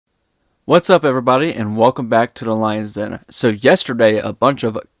What's up, everybody, and welcome back to the Lion's Den. So yesterday, a bunch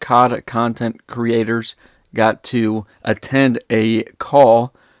of COD content creators got to attend a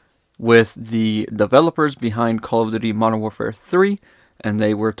call with the developers behind Call of Duty Modern Warfare 3, and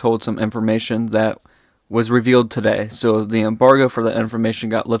they were told some information that was revealed today. So the embargo for the information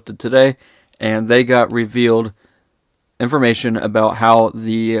got lifted today, and they got revealed information about how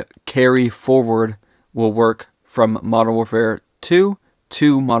the carry forward will work from Modern Warfare 2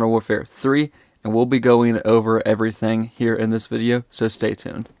 to Modern Warfare 3, and we'll be going over everything here in this video, so stay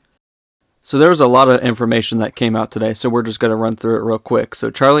tuned. So there was a lot of information that came out today, so we're just going to run through it real quick. So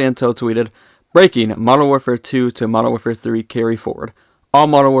Charlie Intel tweeted, "Breaking: Modern Warfare 2 to Modern Warfare 3 carry forward. All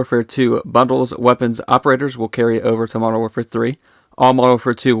Modern Warfare 2 bundles, weapons, operators will carry over to Modern Warfare 3. All Modern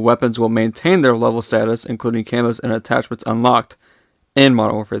Warfare 2 weapons will maintain their level status, including camos and attachments unlocked in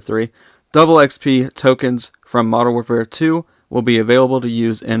Modern Warfare 3. Double XP tokens from Modern Warfare 2 will be available to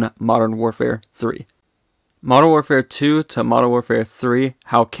use in Modern Warfare 3. Modern Warfare 2 to Modern Warfare 3,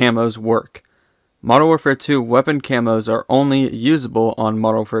 how camos work. Modern Warfare 2 weapon camos are only usable on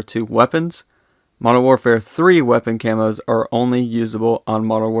Modern Warfare 2 weapons. Modern Warfare 3 weapon camos are only usable on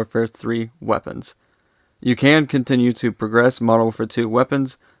Modern Warfare 3 weapons. You can continue to progress Modern Warfare 2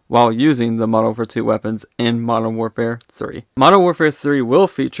 weapons while using the Modern Warfare 2 weapons in Modern Warfare 3. Modern Warfare 3 will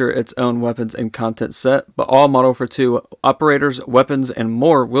feature its own weapons and content set, but all Modern Warfare 2 operators, weapons, and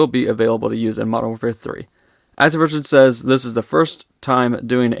more will be available to use in Modern Warfare 3. Activision says this is the first time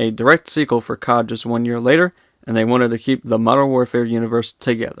doing a direct sequel for COD just 1 year later, and they wanted to keep the Modern Warfare universe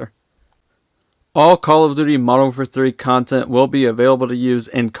together. All Call of Duty Modern Warfare 3 content will be available to use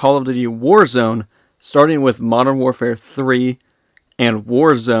in Call of Duty Warzone, starting with Modern Warfare 3 and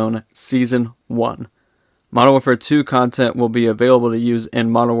Warzone Season 1. Modern Warfare 2 content will be available to use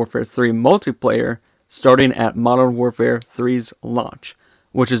in Modern Warfare 3 multiplayer starting at Modern Warfare 3's launch,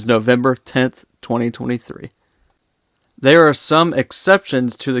 which is November 10th, 2023. There are some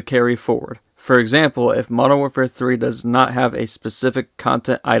exceptions to the carry forward. For example, if Modern Warfare 3 does not have a specific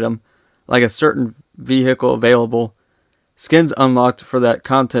content item, like a certain vehicle available, skins unlocked for that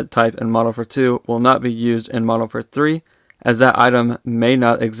content type in Modern Warfare 2 will not be used in Modern Warfare 3, as that item may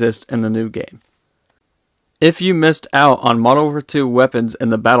not exist in the new game. If you missed out on Modern Warfare 2 weapons in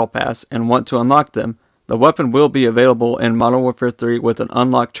the Battle Pass and want to unlock them, the weapon will be available in Modern Warfare 3 with an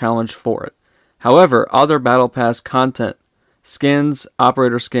unlock challenge for it. However, other Battle Pass content, skins,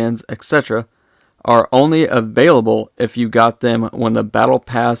 operator skins, etc., are only available if you got them when the Battle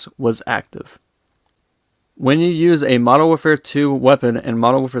Pass was active. When you use a Modern Warfare 2 weapon in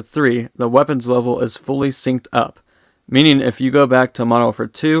Modern Warfare 3, the weapons level is fully synced up, meaning if you go back to Modern Warfare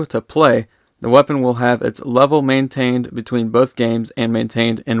 2 to play, the weapon will have its level maintained between both games and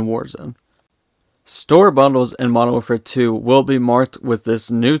maintained in Warzone. Store bundles in Modern Warfare 2 will be marked with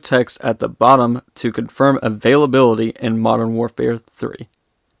this new text at the bottom to confirm availability in Modern Warfare 3.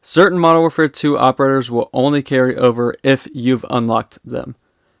 Certain Modern Warfare 2 operators will only carry over if you've unlocked them.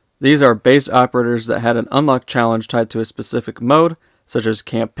 These are base operators that had an unlock challenge tied to a specific mode, such as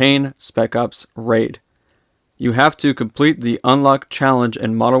Campaign, Spec Ops, Raid. You have to complete the unlock challenge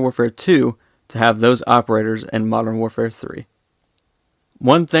in Modern Warfare 2 to have those operators in Modern Warfare 3.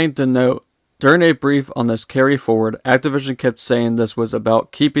 One thing to note, during a brief on this carry forward, Activision kept saying this was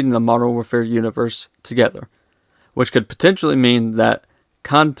about keeping the Modern Warfare universe together, which could potentially mean that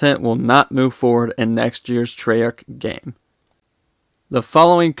content will not move forward in next year's Treyarch game. The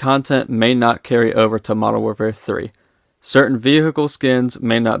following content may not carry over to Modern Warfare 3. Certain vehicle skins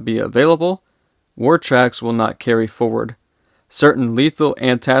may not be available. War tracks will not carry forward. Certain lethal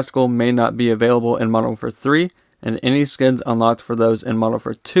and tactical may not be available in Modern Warfare 3, and any skins unlocked for those in Modern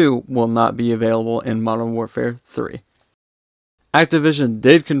Warfare 2 will not be available in Modern Warfare 3. Activision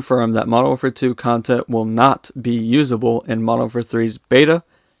did confirm that Modern Warfare 2 content will not be usable in Modern Warfare 3's beta.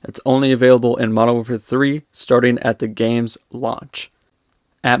 It's only available in Modern Warfare 3 starting at the game's launch.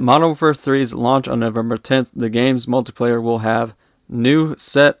 At Modern Warfare 3's launch on November 10th, the game's multiplayer will have new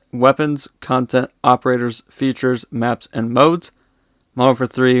set weapons, content, operators, features, maps, and modes. Modern Warfare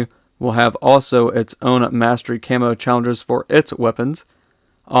 3 will have also its own mastery camo challenges for its weapons.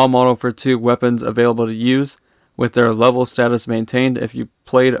 All Modern Warfare 2 weapons available to use, with their level status maintained if you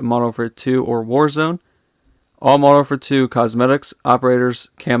played Modern Warfare 2 or Warzone. All Modern Warfare 2 cosmetics, operators,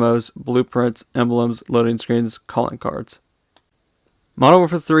 camos, blueprints, emblems, loading screens, calling cards. Modern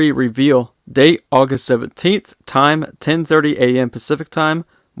Warfare 3 reveal date August 17th, time 10:30 a.m. Pacific time,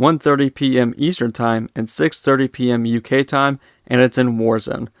 1:30 p.m. Eastern time, and 6:30 p.m. UK time, and it's in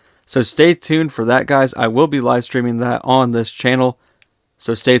Warzone. So stay tuned for that, guys. I will be live streaming that on this channel,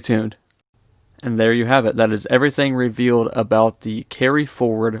 so stay tuned. And there you have it. That is everything revealed about the carry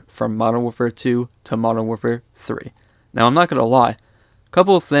forward from Modern Warfare 2 to Modern Warfare 3. Now, I'm not going to lie. A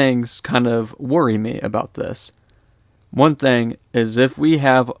couple of things kind of worry me about this. One thing is if we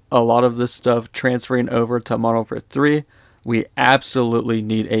have a lot of this stuff transferring over to Modern Warfare 3, we absolutely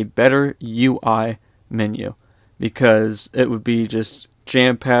need a better UI menu. Because it would be just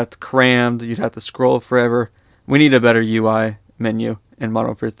jam-packed, crammed, you'd have to scroll forever. We need a better UI menu in Modern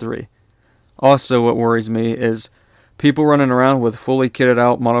Warfare 3. Also, what worries me is people running around with fully kitted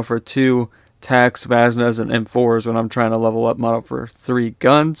out Modern Warfare 2 TACs, Vaznas, and M4s when I'm trying to level up Modern Warfare 3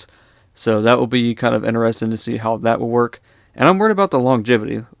 guns. So that will be kind of interesting to see how that will work. And I'm worried about the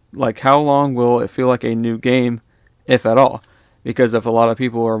longevity. Like, how long will it feel like a new game, if at all? Because if a lot of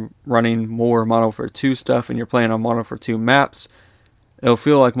people are running more Modern Warfare 2 stuff and you're playing on Modern Warfare 2 maps, it'll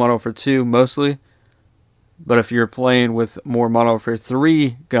feel like Modern Warfare 2 mostly. But if you're playing with more Modern Warfare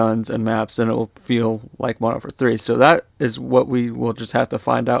 3 guns and maps, then it will feel like Modern Warfare 3. So that is what we will just have to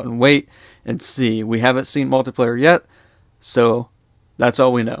find out and wait and see. We haven't seen multiplayer yet, so that's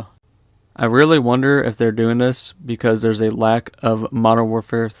all we know. I really wonder if they're doing this because there's a lack of Modern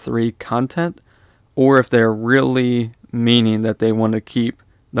Warfare 3 content, or if they're really meaning that they want to keep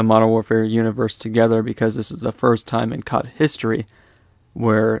the Modern Warfare universe together because this is the first time in COD history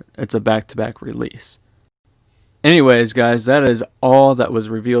where it's a back-to-back release. Anyways, guys, that is all that was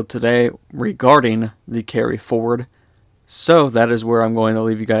revealed today regarding the carry forward. So that is where I'm going to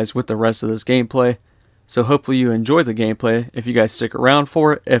leave you guys with the rest of this gameplay. So hopefully you enjoyed the gameplay if you guys stick around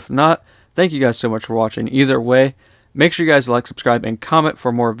for it. If not, thank you guys so much for watching. Either way, make sure you guys like, subscribe, and comment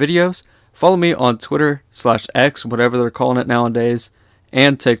for more videos. Follow me on Twitter/X, whatever they're calling it nowadays,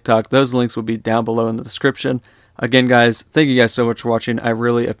 and TikTok. Those links will be down below in the description. Again, guys, thank you guys so much for watching. I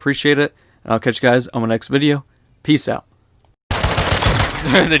really appreciate it. And I'll catch you guys on my next video. Peace out.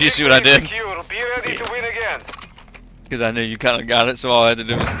 Did you see what I did? Be ready to win again. Because I knew you kind of got it, so all I had to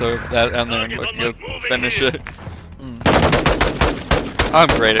do was throw that down there and go finish it. I'm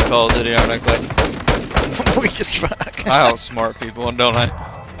great at Call of Duty, aren't I, Clay? Weak as fuck. I outsmart people, don't I?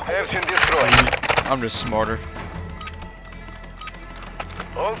 Ersin destroyed. I'm just smarter.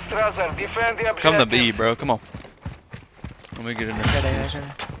 Hold Strasser, defend the objective. Come to B, bro. Come on. Let me get in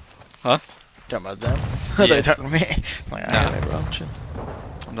there. Huh? Talking about them? I thought you were talking to me. I'm like, Nah. alright, bro. Chill.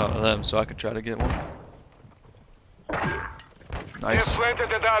 I'm not with them, so I could try to get one. They've Nice.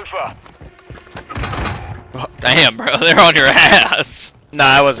 planted at Alpha. Damn, bro. They're on your ass. Nah,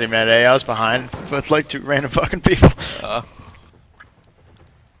 I wasn't even at A. I was behind with like 2 random fucking people.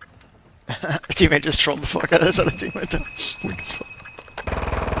 Teammate just trolled the fuck out of this other teammate though. Weak as fuck.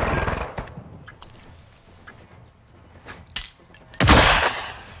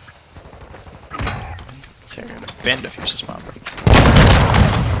 See, I gotta bend if you spawn, bro.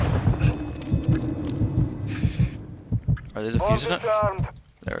 Are they defusing it? Armed.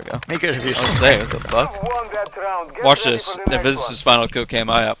 There we go. Make it if you I was saying, what the fuck? You've won that round. Get Watch ready this. for the If next this one. is Final Kill Cam,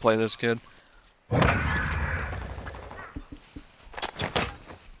 I outplay this kid.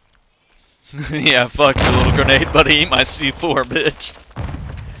 Yeah, fuck your little grenade buddy, eat my C4, bitch.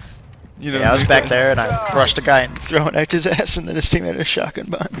 You know, Yeah, I was back there and I crushed a guy and throwing out his ass and then his teammate had a shotgun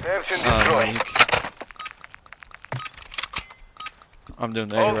behind me. Ersin destroyed. I'm doing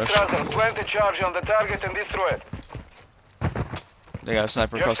the A Hold rush. Strasser, plant a charge on the target and destroy it. They got a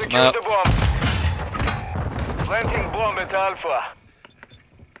sniper You have across the secured map. the bomb. Planting bomb at Alpha.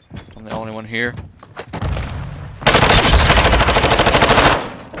 I'm the only one here.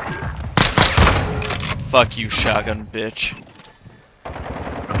 Fuck you, shotgun bitch.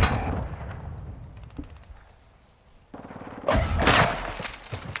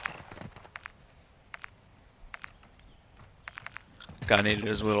 Guy needed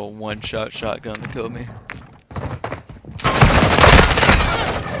his little one-shot shotgun to kill me.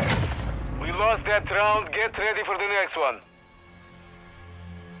 We lost that round. Get ready for the next one.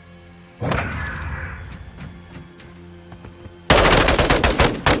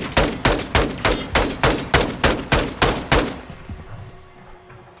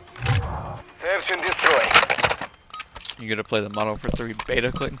 Search and destroy. You gotta play the Model for 3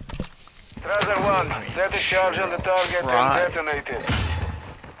 beta click. Strasser 1, set a charge on the target Try. and detonate it.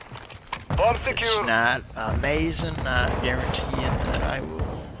 Bomb It's secure. not amazing, not guaranteeing that I will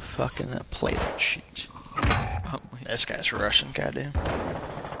fucking play that shit. Oh, wait. This guy's Russian, goddamn.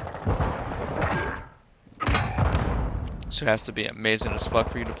 So it has to be amazing as fuck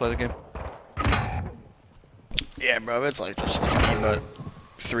for you to play the game. Yeah, bro, it's like just this game, but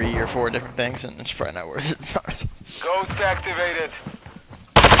 3 or 4 different things, and it's probably not worth it. Ghost activated.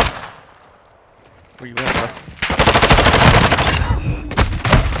 Where you at, bro?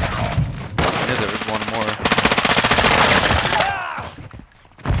 knew there was one more.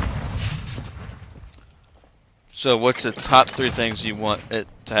 So what's the top 3 things you want it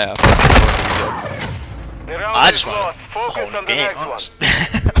to have? The round I is just want lost. to Focus whole on the game, next one. honest.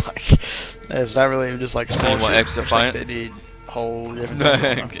 Like, it's not really just like small you want shit. X It's Defiant? like they need whole different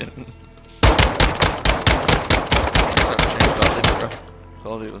things.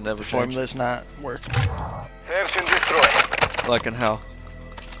 Call of Duty will never The change. formula's not working. Search and destroy. Like in how?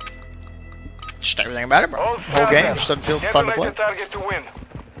 Just everything about it, bro. All The whole game stragglers, just doesn't feel fun to detonate play. the target to win.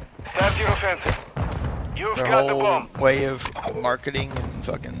 Start your offensive. You've Their got the whole bomb. way of marketing and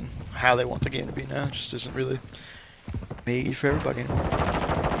fucking how they want the game to be now just isn't really made for everybody anymore.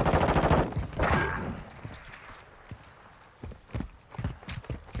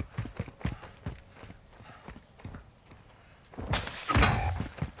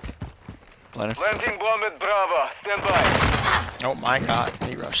 Planner? Planting bomb at Bravo. Stand by. Oh my god,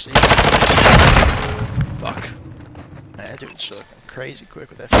 he rushed the Fuck. that dude's looking crazy quick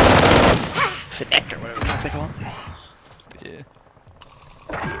with that Finec or whatever the fuck they call him. Yeah.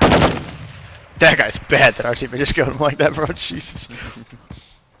 That guy's bad that our team just killed him like that, bro. Jesus.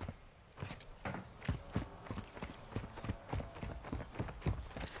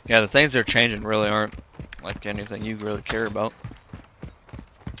 Yeah, the things they're changing really aren't like anything you really care about.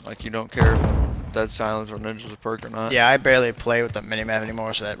 Like you don't care if Dead Silence or Ninjas of Perk or not. Yeah, I barely play with the minimap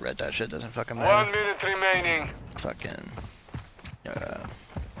anymore, so that red dot shit doesn't fucking 1 matter. minute remaining. Fucking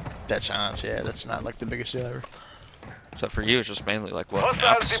Dead Silence, yeah, that's not like the biggest deal ever. Except for you, it's just mainly like what Hostiles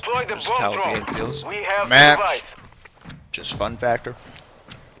maps, deploy the just how bomb the game drone. feels. We have the Maps. device. Just fun factor.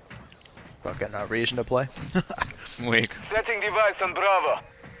 Fucking reason to play. Weak. Setting device on Bravo.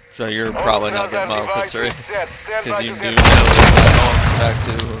 So you're All probably not stragglers getting Model device 3 is set. Stand because by you to do know get it's going back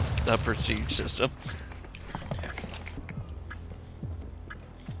to the Prestige system.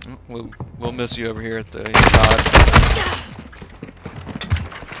 We'll miss you over here at the COD.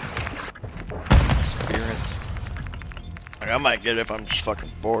 Experience. Like, I might get it if I'm just fucking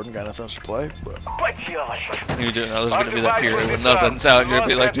bored and got nothing else to play, but You do know there's gonna be that period when nothing's out. You're gonna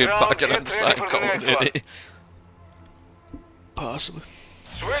be like, dude, fuck it, I'm just not in Call of Duty. possibly.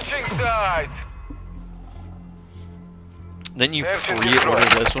 Switching sides. Didn't you Search and pre-order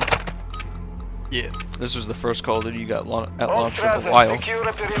destroy. this one? Yeah. This was the first Call of Duty you got at All launch for a stragglers, while. secure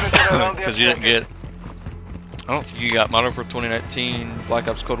a perimeter around the Because you didn't objective. get. I don't think you got Modern Warfare 2019, Black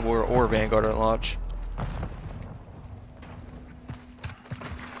Ops Cold War, or Vanguard at launch.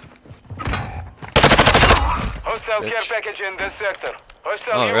 Hostile care Bitch. package in this sector.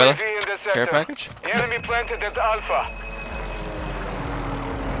 Hostile Oh, UAV really? in this sector. Care package? Enemy planted at Alpha.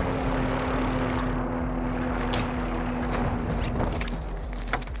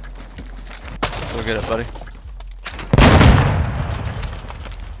 Go get it, buddy.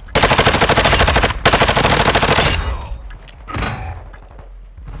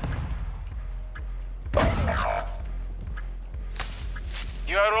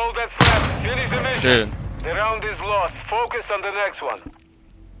 You are all that's left. Finish the mission. Dude, The round is lost. Focus on the next one.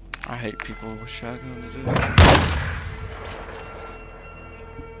 I hate people with shotguns, dude.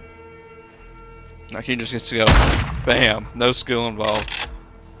 Like he just gets to go, bam, no skill involved.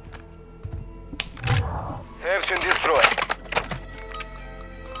 Search and destroy.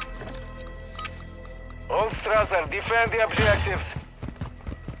 All Strasser, defend the objectives.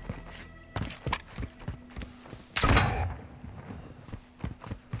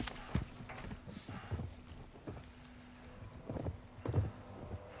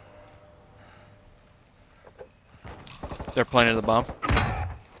 They're planting the bomb.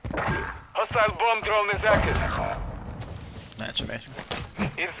 Hostile bomb drone is active. That's amazing.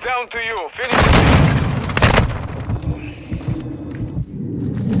 It's down to you. Finish it.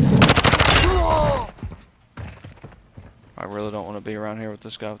 I really don't want to be around here with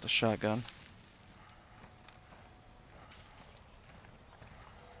this guy with the shotgun.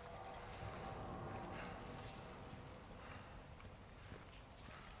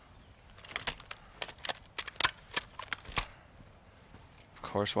 Of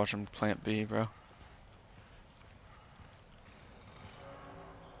course, watch him plant B, bro.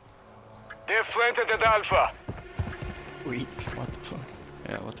 They've planted at Alpha. Weak. What the fuck?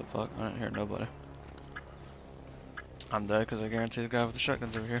 Yeah, what the fuck? I didn't hear nobody. I'm dead because I guarantee the guy with the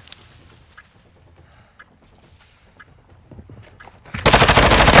shotgun's over here.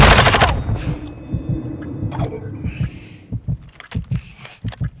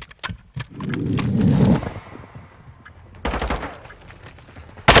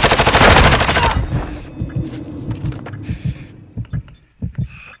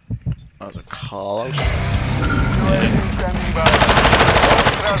 That was a call. UAV standing by.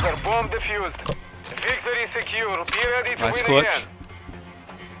 All Strasser, bomb defused. Victory secure. Be ready to Nice win clutch. again.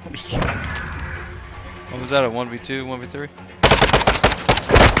 What was that, a 1v2, 1v3?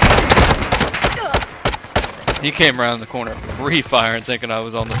 He came around the corner re-firing thinking I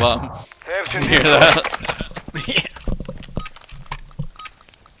was on the bomb. Search You and hear destroy. that?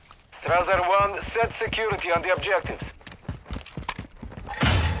 Strasser 1, set security on the objectives.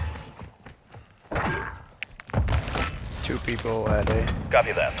 Two people at A.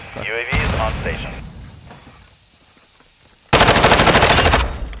 Copy that. UAV is on station.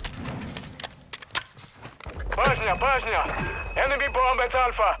 Bajnia! Enemy bomb at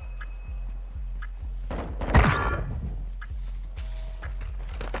Alpha.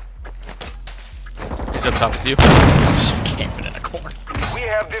 He's up top with you. Camping in a corner. We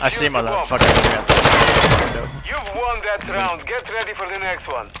have defused I see him on the that bomb. fucking window. You've won that round. Get ready for the next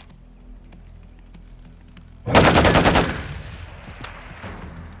one.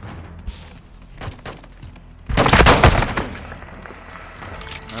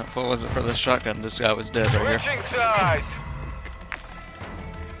 If it wasn't for the shotgun, this guy was dead right here. Switching sides.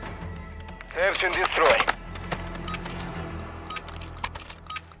 Search and destroy.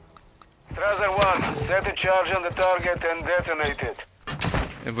 Strasser 1, set a charge on the target and detonate it.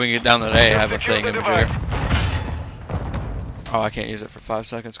 If we can get down to A, I have a Secure thing the in the device. trigger. Oh, I can't use it for 5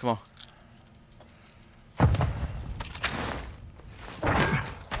 seconds. Come on.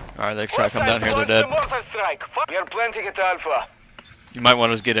 Alright, they try to come down here. They're dead. Mortar strike. We are planting at Alpha. You might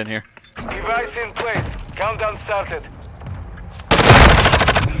want us to get in here. Device in place. Countdown started.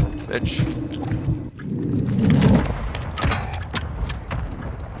 Bitch.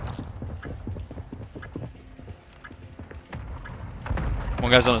 One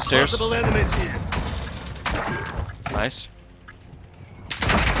guy's on the stairs. Enemies here. Nice.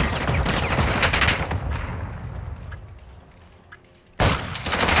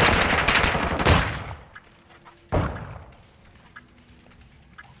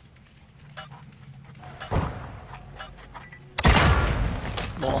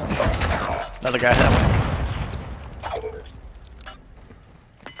 Long. Another guy that way.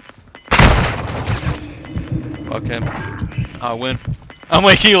 Fuck him. I win. I'm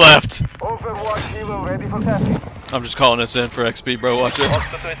like, he left. Overwatch Hilo ready for tasking. I'm just calling this in for XP, bro. Watch it.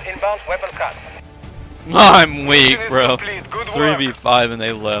 Hostile is inbound, weapon cut. I'm weak, bro. Complete. Good work. 3v5 and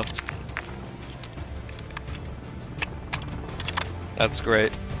they left. That's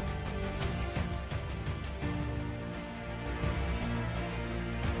great.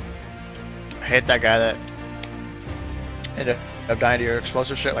 I hit that guy that ended up dying to your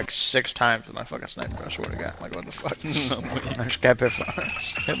explosive shit like 6 times with my fucking sniper. I swear to God. Like, what the fuck? I just kept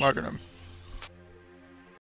hit marking him.